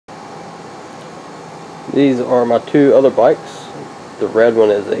These are my two other bikes. The red one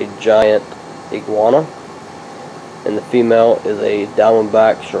is a Giant Iguana, and the female is a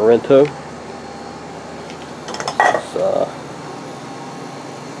Diamondback Serrento.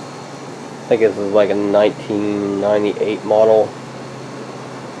 I think this is like a 1998 model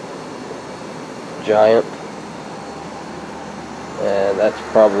Giant, and that's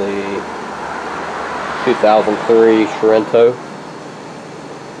probably 2003 Serrento.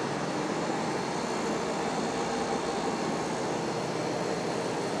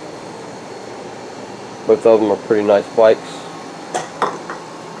 Both of them are pretty nice bikes.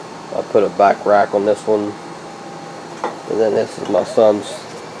 I put a back rack on this one, and then this is my son's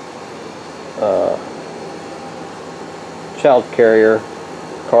child carrier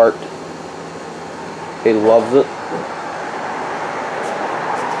cart. He loves it.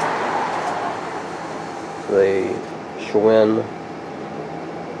 The Schwinn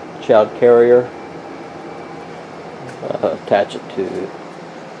child carrier. Attach it to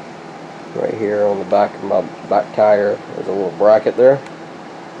right here on the back of my back tire. There's a little bracket there,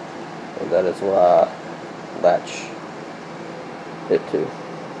 and that is where I latch it to.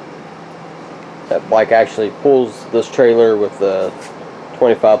 That bike actually pulls this trailer with a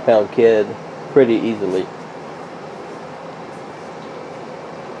 25-pound kid pretty easily.